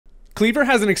Kleavor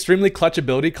has an extremely clutch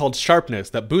ability called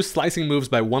Sharpness that boosts slicing moves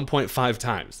by 1.5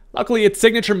 times. Luckily, its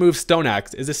signature move Stone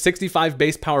Axe is a 65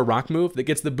 base power rock move that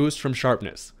gets the boost from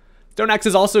Sharpness. Stone Axe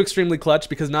is also extremely clutch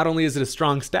because not only is it a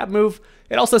strong stab move,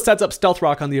 it also sets up Stealth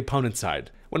Rock on the opponent's side.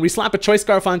 When we slap a Choice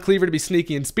Scarf on Kleavor to be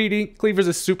sneaky and speedy, Kleavor's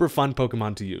a super fun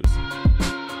Pokemon to use.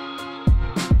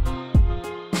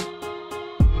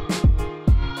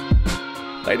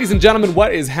 Ladies and gentlemen,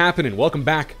 what is happening? Welcome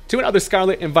back to another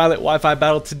Scarlet and Violet Wi-Fi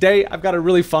battle. Today, I've got a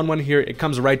really fun one here. It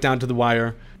comes right down to the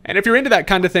wire. And if you're into that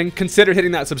kind of thing, consider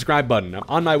hitting that subscribe button. I'm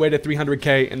on my way to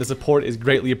 300k and the support is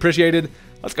greatly appreciated.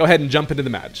 Let's go ahead and jump into the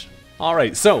match.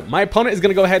 Alright, so my opponent is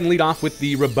going to go ahead and lead off with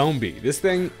the Rabombi. This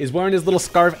thing is wearing his little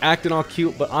scarf, acting all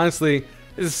cute, but honestly,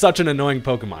 this is such an annoying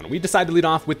Pokemon. We decided to lead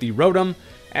off with the Rotom,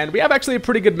 and we have actually a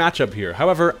pretty good matchup here.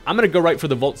 However, I'm going to go right for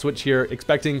the Volt Switch here,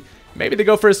 expecting maybe they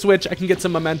go for a switch, I can get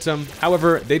some momentum.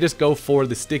 However, they just go for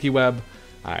the Sticky Web.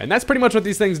 And that's pretty much what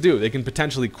these things do. They can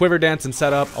potentially Quiver Dance and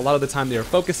set up. A lot of the time they are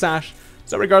Focus Sash.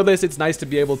 So regardless, it's nice to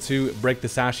be able to break the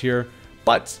Sash here.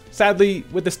 But sadly,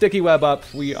 with the Sticky Web up,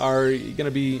 we are going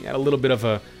to be at a little bit of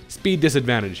a speed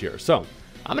disadvantage here. So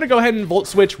I'm going to go ahead and Volt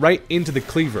Switch right into the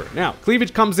Kleavor. Now,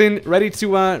 Cleavage comes in ready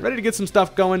to get some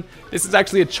stuff going. This is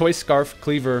actually a Choice Scarf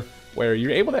Kleavor where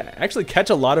you're able to actually catch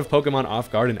a lot of Pokemon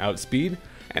off guard and outspeed.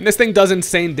 And this thing does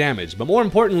insane damage, but more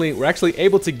importantly, we're actually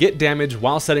able to get damage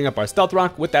while setting up our Stealth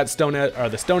Rock with that Stone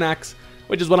Axe,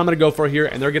 which is what I'm going to go for here,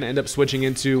 and they're going to end up switching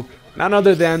into none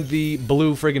other than the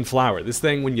blue friggin' flower. This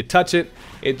thing, when you touch it,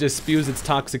 it just spews its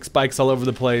toxic spikes all over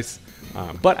the place.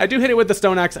 But I do hit it with the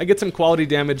Stone Axe. I get some quality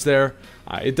damage there.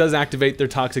 It does activate their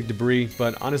toxic debris,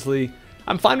 but honestly,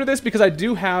 I'm fine with this because I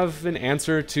do have an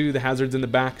answer to the hazards in the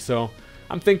back, so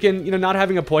I'm thinking, you know, not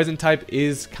having a poison type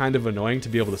is kind of annoying to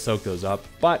be able to soak those up,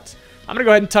 but I'm going to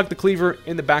go ahead and tuck the Kleavor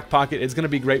in the back pocket. It's going to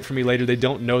be great for me later. They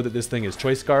don't know that this thing is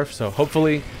Choice Scarf, so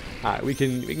hopefully we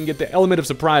can get the element of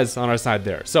surprise on our side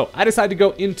there. So I decided to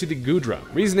go into the Goodra.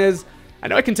 Reason is, I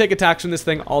know I can take attacks from this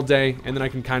thing all day, and then I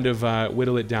can kind of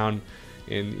whittle it down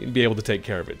and be able to take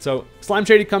care of it. So Slime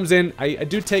Shady comes in. I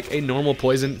do take a normal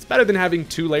poison. It's better than having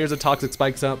 2 layers of toxic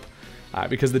spikes up.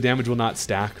 Because the damage will not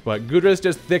stack, but Goodra is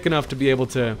just thick enough to be able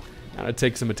to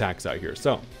take some attacks out here.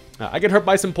 So I get hurt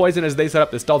by some poison as they set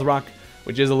up the Stealth Rock,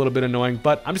 which is a little bit annoying,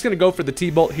 but I'm just going to go for the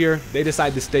T-Bolt here. They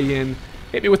decide to stay in,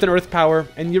 hit me with an Earth Power,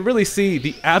 and you really see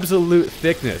the absolute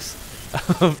thickness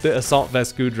of the Assault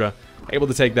Vest Goodra. Able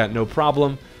to take that no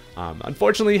problem.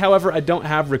 Unfortunately, however, I don't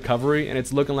have Recovery, and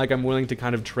it's looking like I'm willing to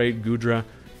kind of trade Goodra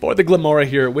for the Glimmora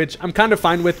here, which I'm kind of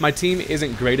fine with. My team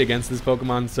isn't great against this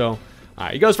Pokemon, so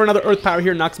he goes for another Earth Power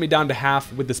here, knocks me down to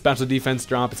half with the special defense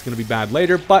drop. It's going to be bad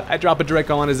later, but I drop a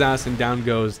Draco on his ass, and down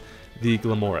goes the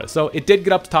Glimmora. So it did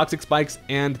get up to Toxic Spikes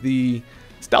and the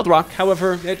Stealth Rock.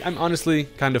 However, I'm honestly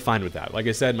kind of fine with that. Like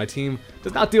I said, my team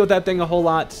does not deal with that thing a whole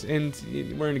lot, and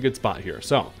we're in a good spot here.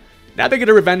 So now they get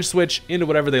a Revenge Switch into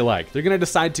whatever they like. They're going to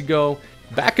decide to go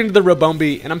back into the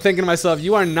Rabombi, and I'm thinking to myself,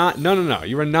 you are not, no,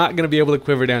 you are not going to be able to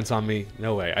Quiver Dance on me.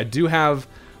 No way. I do have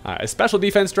a special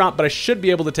defense drop, but I should be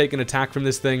able to take an attack from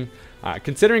this thing.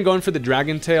 Considering going for the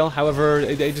Dragon Tail, however,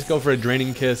 they just go for a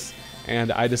Draining Kiss,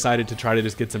 and I decided to try to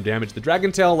just get some damage. The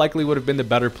Dragon Tail likely would have been the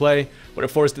better play, would have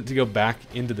forced it to go back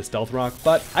into the Stealth Rock,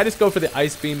 but I just go for the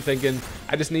Ice Beam thinking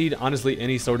I just need, honestly,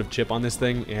 any sort of chip on this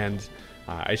thing, and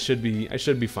I should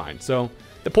be fine. So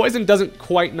the poison doesn't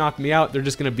quite knock me out. They're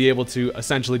just going to be able to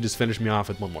essentially just finish me off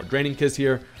with one more Draining Kiss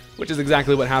here, which is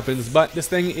exactly what happens. But this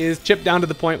thing is chipped down to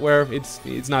the point where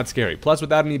it's not scary. Plus,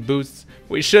 without any boosts,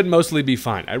 we should mostly be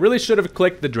fine. I really should have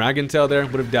clicked the Dragon Tail there.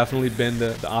 Would have definitely been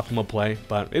the optimal play.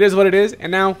 But it is what it is.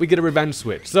 And now we get a Revenge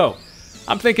Switch. So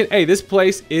I'm thinking, hey, this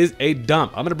place is a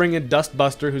dump. I'm going to bring in Dust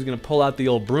Buster, who's going to pull out the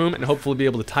old broom and hopefully be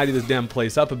able to tidy this damn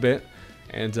place up a bit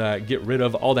and get rid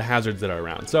of all the hazards that are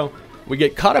around. So we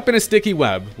get caught up in a Sticky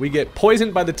Web, we get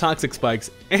poisoned by the Toxic Spikes,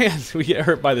 and we get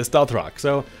hurt by the Stealth Rock.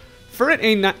 So Furret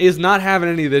is not having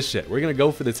any of this shit. We're going to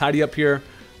go for the Tidy Up here.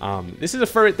 This is a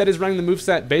Furret that is running the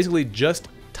moveset basically just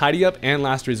Tidy Up and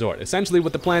Last Resort. Essentially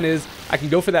what the plan is, I can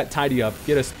go for that Tidy Up,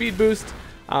 get a speed boost,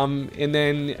 and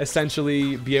then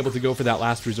essentially be able to go for that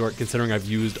Last Resort considering I've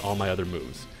used all my other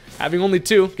moves. Having only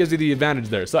 2 gives you the advantage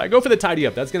there. So I go for the Tidy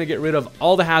Up. That's going to get rid of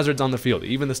all the hazards on the field,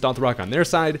 even the Stealth Rock on their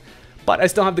side. But I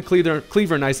still have the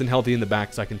Kleavor nice and healthy in the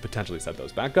back, so I can potentially set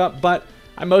those back up. But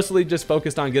I'm mostly just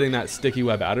focused on getting that Sticky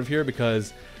Web out of here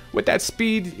because with that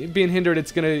speed being hindered,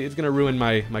 it's gonna ruin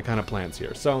my kind of plans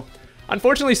here. So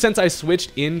unfortunately, since I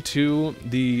switched into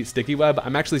the Sticky Web,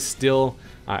 I'm actually still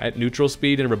at neutral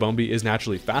speed, and Rabombi is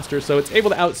naturally faster, so it's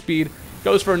able to outspeed.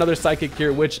 Goes for another Psychic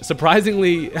here, which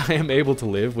surprisingly I am able to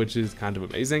live, which is kind of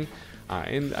amazing.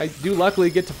 And I do luckily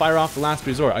get to fire off the last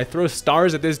resort. I throw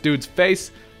stars at this dude's face,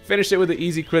 finish it with an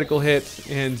easy critical hit,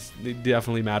 and it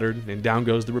definitely mattered, and down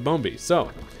goes the Ribombee.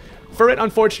 So, Furret,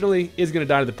 unfortunately, is going to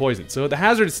die to the poison. So the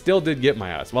hazard still did get my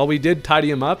ass. While we did tidy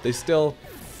him up, they still,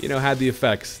 you know, had the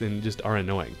effects and just are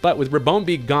annoying. But with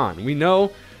Ribombee gone, we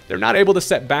know they're not able to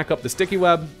set back up the sticky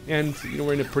web, and, you know,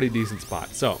 we're in a pretty decent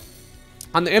spot. So,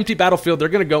 on the empty battlefield, they're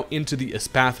going to go into the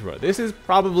Espathra. This is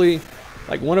probably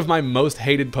like one of my most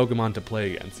hated Pokemon to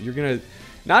play against. You're going to,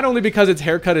 not only because its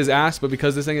haircut is ass, but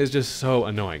because this thing is just so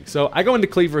annoying. So I go into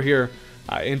Kleavor here,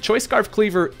 and Choice Scarf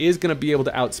Kleavor is going to be able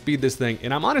to outspeed this thing.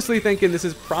 And I'm honestly thinking this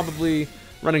is probably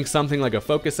running something like a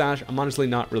Focus Sash. I'm honestly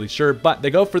not really sure, but they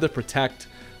go for the Protect,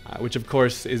 which of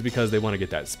course is because they want to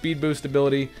get that speed boost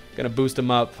ability. Going to boost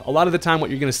them up. A lot of the time what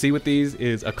you're going to see with these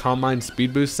is a Calm Mind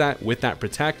speed boost set with that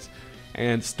Protect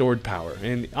and stored power.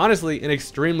 And honestly, an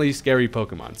extremely scary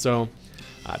Pokemon. So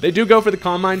they do go for the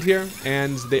Calm Mind here,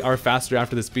 and they are faster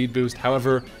after the speed boost.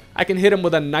 However, I can hit him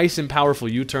with a nice and powerful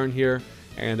U-turn here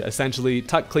and essentially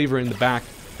tuck Kleavor in the back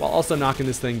while also knocking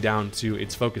this thing down to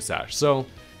its Focus Sash. So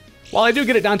while I do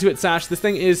get it down to its Sash, this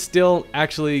thing is still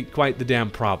actually quite the damn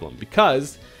problem,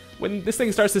 because when this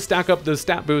thing starts to stack up those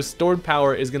stat boosts, stored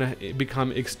power is going to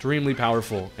become extremely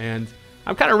powerful, and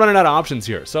I'm kind of running out of options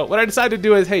here. So what I decided to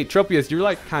do is, hey, Tropius, you're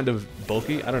like kind of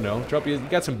bulky. I don't know. Tropius, you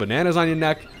got some bananas on your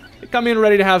neck. You come in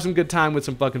ready to have some good time with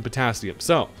some fucking potassium.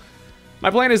 So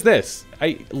my plan is this.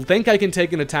 I think I can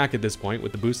take an attack at this point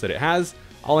with the boost that it has.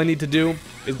 All I need to do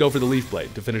is go for the Leaf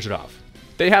Blade to finish it off.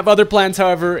 They have other plans,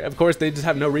 however. Of course, they just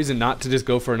have no reason not to just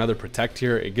go for another Protect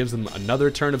here. It gives them another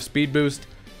turn of speed boost.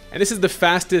 And this is the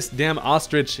fastest damn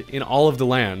ostrich in all of the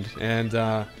land. And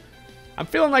I'm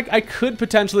feeling like I could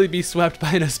potentially be swept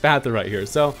by an Espathra right here.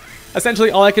 So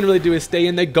essentially all I can really do is stay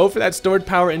in. They go for that stored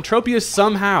power, and Tropius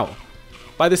somehow,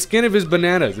 by the skin of his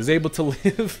bananas, is able to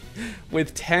live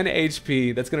with 10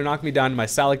 HP. That's going to knock me down to my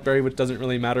Salic Berry, which doesn't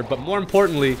really matter. But more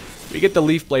importantly, we get the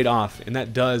Leaf Blade off, and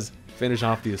that does finish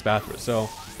off the Espathra. So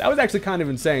that was actually kind of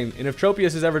insane. And if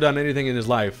Tropius has ever done anything in his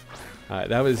life,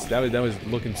 that was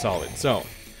looking solid. So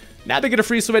now they get a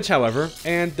free switch, however,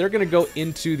 and they're going to go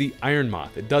into the Iron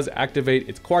Moth. It does activate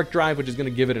its Quark Drive, which is going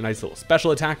to give it a nice little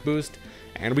special attack boost.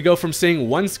 And we go from seeing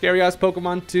one scary-ass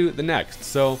Pokemon to the next.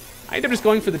 So I end up just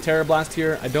going for the Terra Blast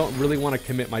here. I don't really want to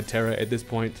commit my Terra at this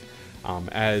point,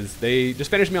 as they just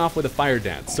finish me off with a Fire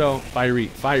Dance. So, Fiery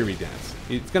Dance.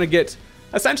 It's going to get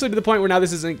essentially to the point where now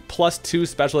this is a +2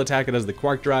 special attack. It has the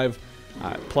Quark Drive,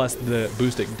 plus the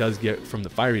boost it does get from the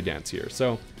Fiery Dance here.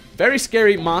 So very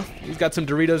scary Moth. He's got some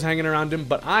Doritos hanging around him,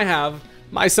 but I have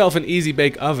myself an easy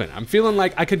bake oven. I'm feeling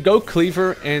like I could go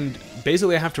Kleavor, and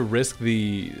basically I have to risk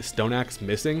the Stone Axe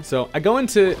missing. So I go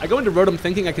into Rotom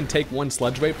thinking I can take one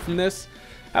Sludge Wave from this.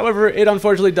 However, it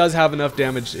unfortunately does have enough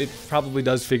damage. It probably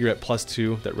does figure at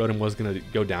 +2 that Rotom was going to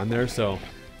go down there. So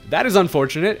that is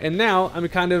unfortunate. And now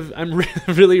I'm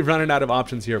really running out of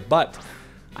options here. But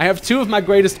I have two of my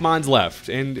greatest Mons left,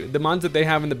 and the Mons that they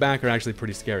have in the back are actually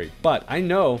pretty scary. But I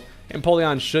know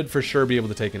Empoleon should for sure be able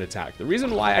to take an attack. The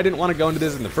reason why I didn't want to go into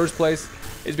this in the first place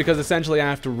is because essentially I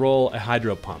have to roll a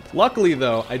Hydro Pump. Luckily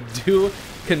though, I do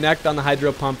connect on the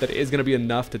Hydro Pump that is going to be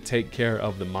enough to take care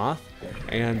of the Moth,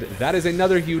 and that is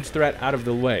another huge threat out of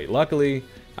the way. Luckily,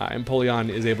 Empoleon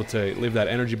is able to leave that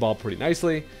Energy Ball pretty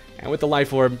nicely, and with the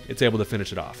Life Orb, it's able to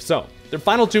finish it off. So, their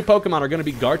final two Pokemon are going to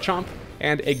be Garchomp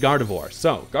and a Gardevoir.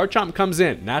 So, Garchomp comes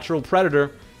in, Natural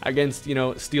Predator against, you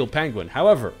know, Steel Penguin.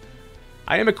 However,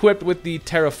 I am equipped with the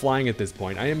Terra Flying at this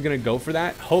point. I am going to go for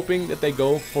that, hoping that they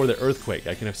go for the Earthquake.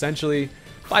 I can essentially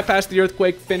bypass the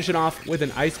Earthquake, finish it off with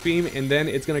an Ice Beam, and then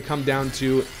it's going to come down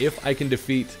to if I can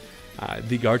defeat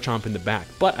the Garchomp in the back.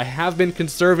 But I have been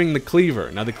conserving the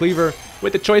Kleavor. Now the Kleavor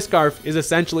with the Choice Scarf is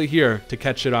essentially here to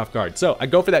catch shit off guard. So I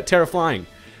go for that Terra Flying.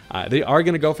 They are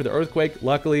going to go for the Earthquake.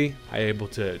 Luckily, I'm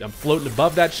floating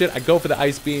above that shit. I go for the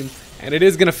Ice Beam, and it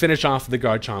is going to finish off the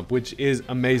Garchomp, which is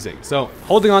amazing. So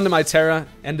holding on to my Terra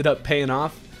ended up paying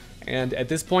off. And at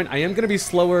this point, I am going to be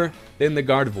slower than the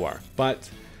Gardevoir. But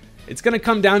it's going to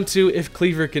come down to if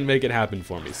Kleavor can make it happen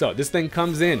for me. So this thing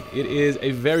comes in. It is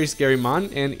a very scary Mon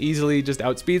and easily just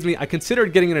outspeeds me. I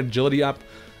considered getting an agility up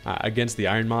against the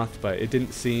Iron Moth, but it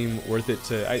didn't seem worth it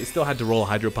to... I still had to roll a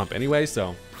Hydro Pump anyway,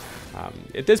 so...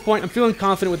 at this point, I'm feeling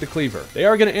confident with the Kleavor. They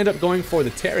are going to end up going for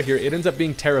the Terra here. It ends up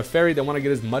being Terra Fairy. They want to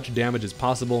get as much damage as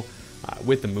possible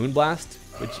with the Moonblast,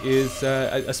 which is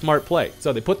a smart play.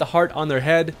 So they put the heart on their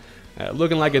head,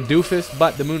 looking like a doofus,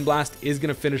 but the Moonblast is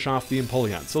going to finish off the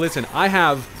Empoleon. So listen, I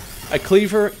have a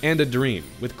Kleavor and a Dream.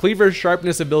 With Kleavor's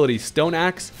Sharpness ability, Stone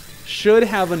Axe should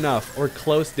have enough or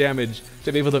close damage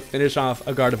to be able to finish off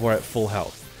a Gardevoir at full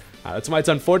health. That's why it's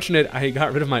unfortunate I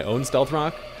got rid of my own Stealth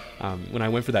Rock when I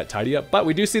went for that tidy up. But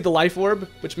we do see the Life Orb,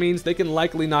 which means they can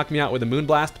likely knock me out with a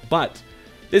Moonblast. But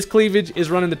this Cleavage is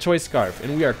running the Choice Scarf,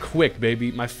 and we are quick,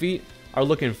 baby. My feet are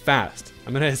looking fast.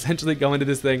 I'm going to essentially go into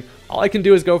this thing. All I can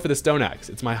do is go for the Stone Axe.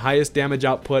 It's my highest damage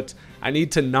output. I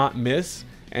need to not miss,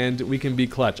 and we can be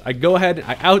clutch. I go ahead,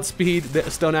 I outspeed, the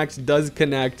Stone Axe does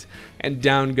connect, and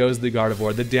down goes the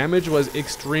Gardevoir. The damage was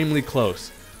extremely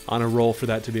close on a roll for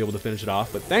that to be able to finish it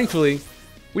off, but thankfully,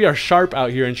 we are sharp out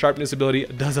here, and Sharpness ability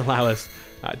does allow us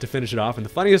to finish it off. And the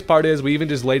funniest part is we even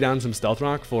just lay down some Stealth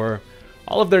Rock for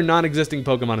all of their non-existing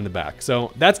Pokemon in the back.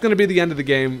 So that's going to be the end of the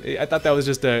game. I thought that was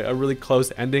just a really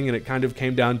close ending, and it kind of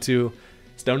came down to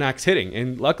Stone Axe hitting.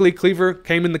 And luckily, Kleavor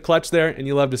came in the clutch there, and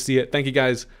you love to see it. Thank you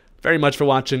guys very much for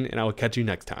watching, and I will catch you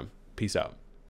next time. Peace out.